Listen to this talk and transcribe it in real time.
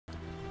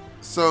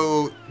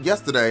So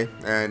yesterday,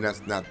 and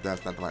that's not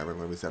the right way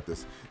when we set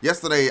this.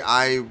 Yesterday,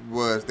 I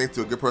was thanks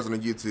to a good person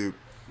on YouTube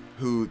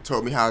who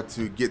told me how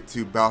to get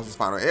to Bowser's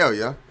final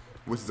area,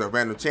 which is a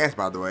random chance,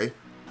 by the way.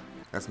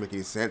 That's making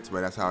any sense,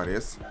 but that's how it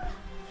is.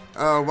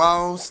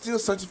 While still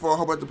searching for a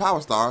whole bunch of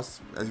power stars,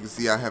 as you can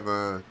see, I have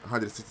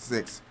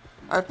 166.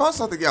 I found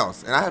something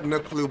else, and I have no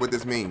clue what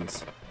this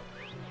means.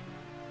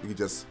 You can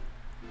just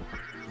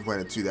run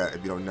into that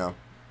if you don't know.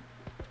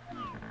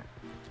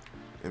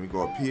 Let me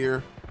go up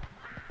here.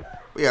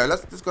 But yeah,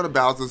 let's go to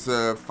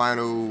Bowser's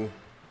final.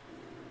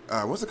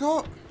 What's it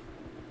called?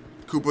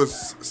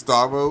 Koopa's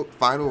Star Road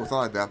final or something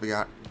like that. I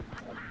forgot.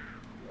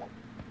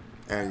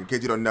 And in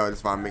case you don't know,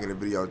 that's why I'm making a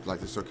video like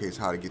to showcase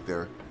how to get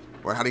there,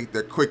 or how to get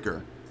there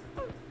quicker.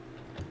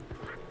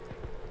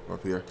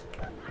 Up here.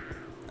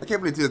 I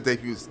can't believe to this day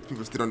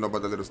people still don't know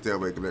about the little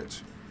stairway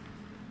glitch.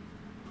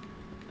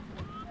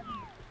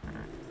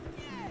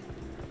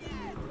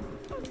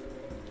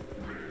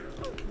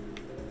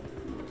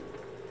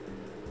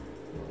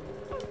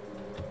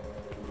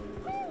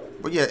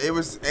 But yeah, it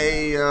was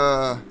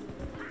a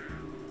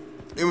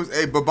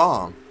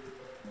bomb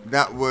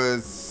that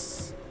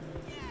was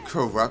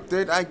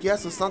corrupted, I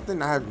guess, or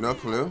something. I have no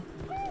clue.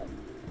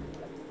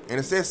 And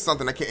it says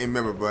something I can't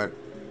remember, but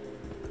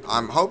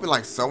I'm hoping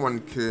like someone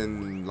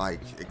can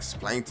like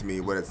explain to me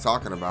what it's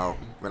talking about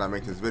when I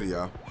make this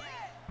video.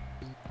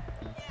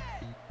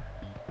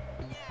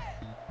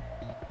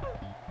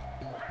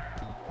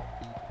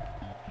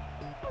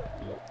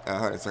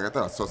 It's like I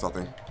thought I saw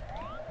something.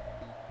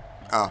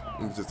 Oh,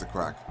 it's just a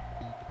crack.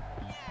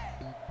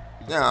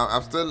 Yeah,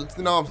 I'm still,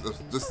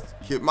 just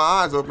keep my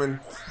eyes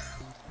open.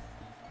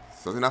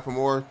 Searching out for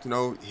more,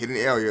 hidden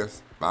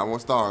areas. Find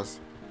more stars.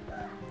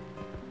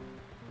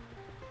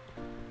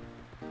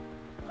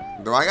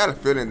 Though I got a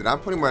feeling that I'm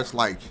pretty much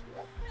like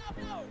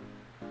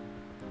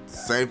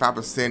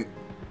 75%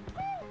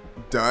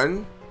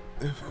 done.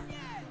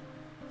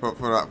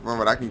 from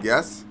what I can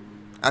guess.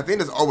 I think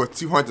there's over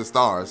 200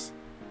 stars.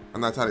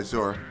 I'm not entirely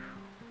sure.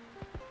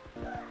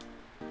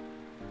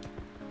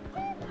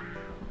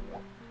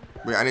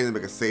 Wait, I need to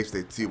make a save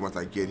state too once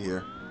I get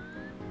here.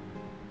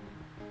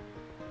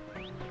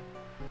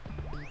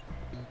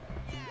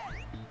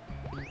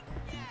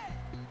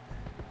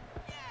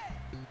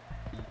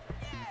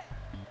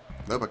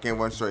 Nope, I can't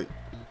run straight.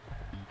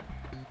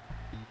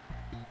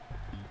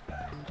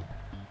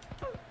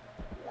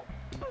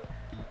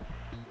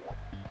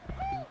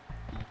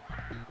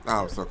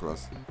 Oh, so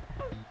close.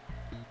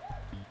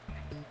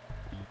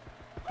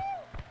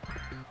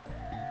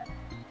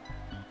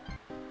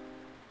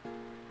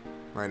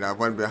 Right now, I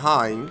went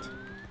behind.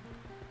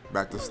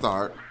 Back to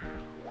start.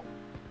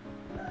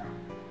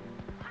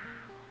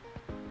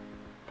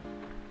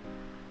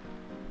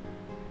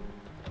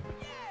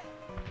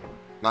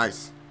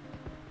 Nice.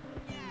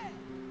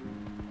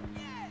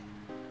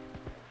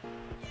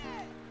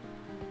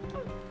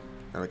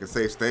 Gotta make a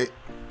save state.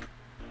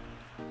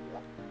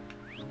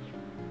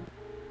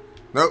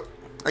 Nope.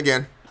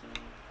 Again.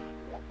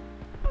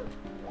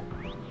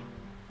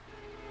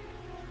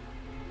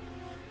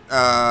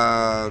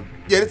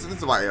 Yeah, this is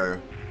the right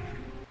area.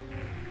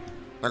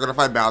 Not gonna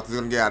fight Bowser, he's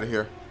gonna get out of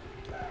here.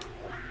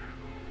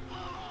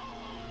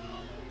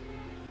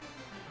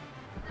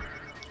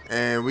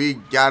 And we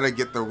gotta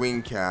get the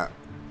wing cap.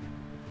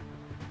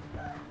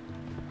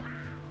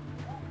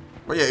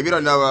 But yeah, if you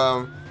don't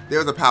know, there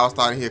was a power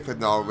star in here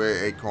collecting all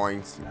the 8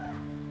 coins.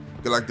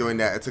 Good luck doing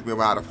that. It took me a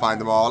while to find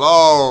them all.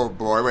 Oh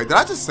boy, wait, did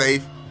I just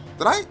save?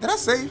 Did I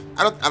save?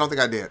 I don't think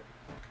I did.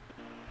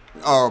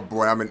 Oh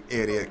boy, I'm an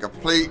idiot.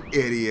 Complete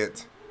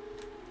idiot.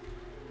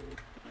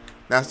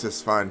 That's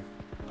just fun.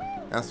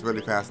 That's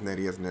really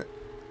fascinating, isn't it?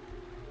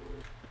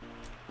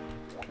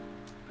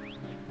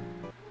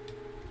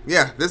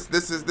 Yeah, this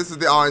is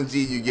the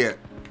RNG you get.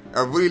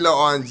 A really low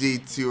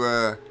RNG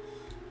to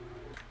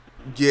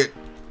get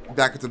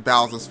back into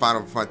Bowser's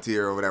Final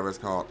Frontier or whatever it's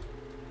called.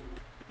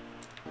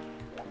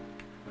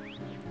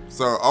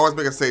 So always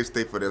make a save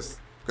state for this,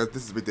 because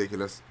this is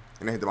ridiculous.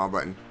 And I hit the wrong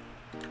button.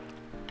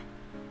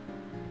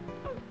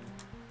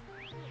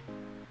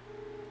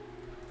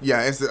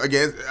 Yeah, it's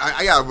again.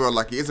 I got real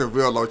lucky. It's a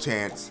real low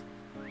chance.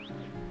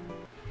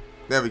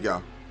 There we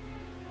go.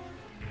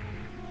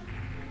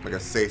 Like a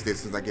save state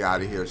since I get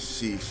out of here.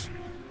 Sheesh.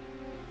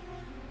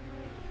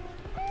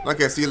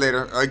 Okay, see you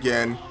later.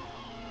 Again.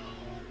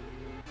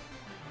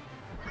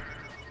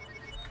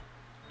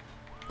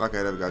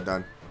 Okay, there we go.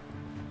 Done.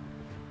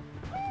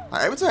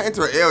 Every time I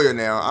enter an area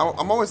now,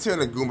 I'm always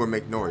hearing a Goomba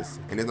make noise,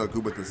 and there's no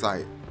Goombas in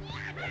sight.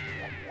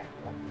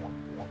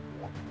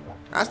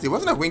 Actually,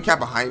 wasn't a wing cap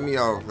behind me?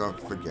 Oh,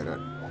 forget it.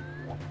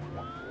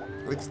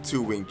 I think it's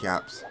 2 wing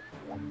caps.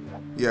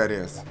 Yeah, it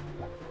is.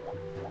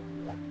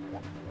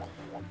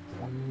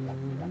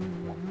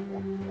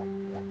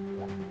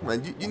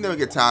 Man, you never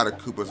get tired of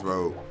Koopa's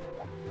Road.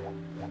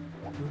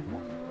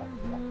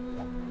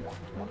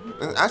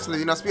 And actually,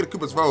 speaking of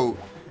Koopa's Road,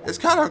 it's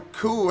kind of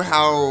cool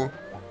how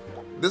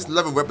this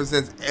level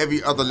represents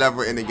every other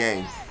level in the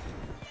game.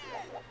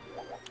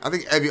 I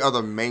think every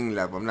other main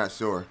level, I'm not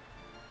sure.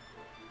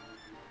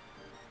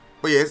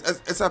 But yeah,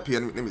 it's up here.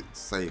 Let me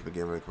save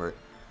again really quick.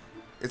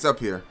 It's up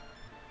here.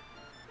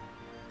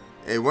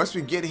 And once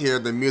we get here,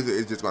 the music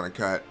is just gonna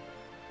cut.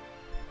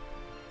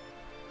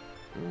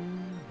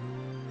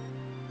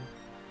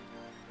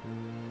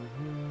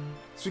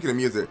 Speaking of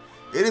music,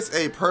 it is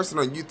a person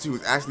on YouTube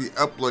who's actually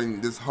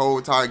uploading this whole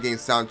entire game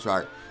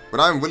soundtrack. What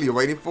I'm really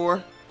waiting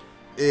for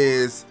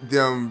is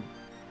them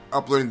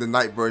uploading the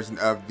night version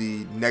of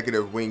the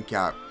negative wing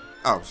cap.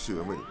 Oh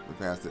shoot, we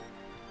passed it.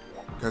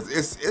 Because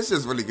it's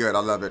just really good. I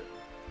love it.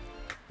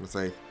 Let's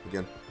say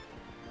again.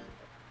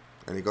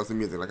 And it goes to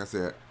music, like I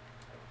said.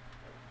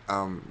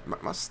 Am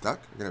I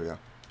stuck? There we go.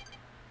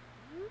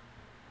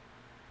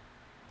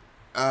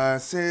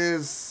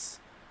 Says,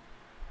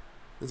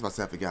 this is what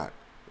I forgot.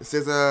 It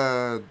says,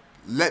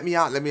 let me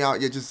out.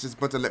 Yeah, just a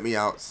bunch of let me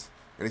outs.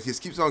 And it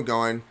just keeps on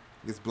going.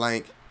 It gets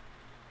blank.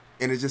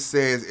 And it just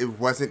says, it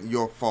wasn't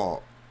your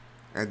fault.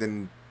 And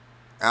then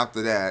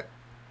after that,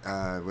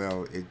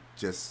 well, it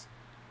just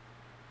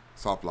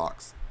soft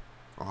locks.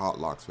 Or hot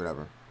locks,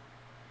 whatever.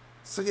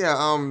 So yeah,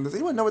 does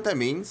anyone know what that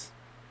means?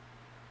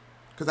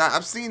 Because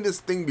I've seen this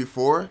thing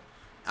before.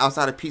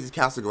 Outside of Peach's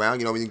Castle Ground,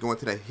 you know, when you go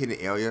into that hidden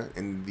area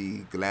in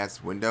the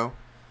glass window.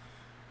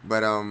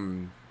 But,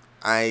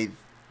 I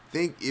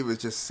think it was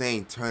just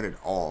saying turn it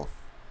off.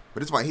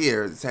 But this one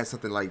here, it has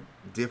something like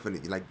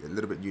different, like a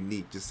little bit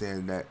unique, just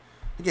saying that,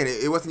 again,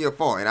 it wasn't your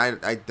fault. And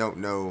I don't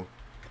know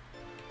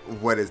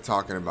what it's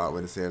talking about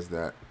when it says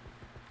that.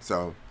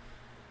 So,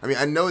 I mean,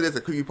 I know there's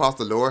a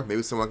creepypasta lore.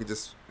 Maybe someone could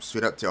just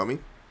straight up tell me.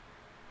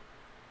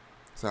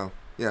 So,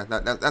 yeah,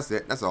 that's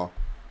it. That's all.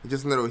 It's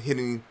just a little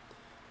hidden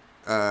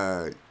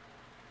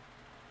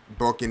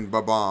broken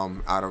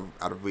bomb out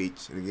of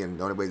reach. And again,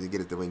 the only way to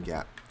get it is the wing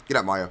cap. Get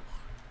up, Mario.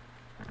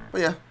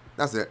 But yeah,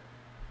 that's it.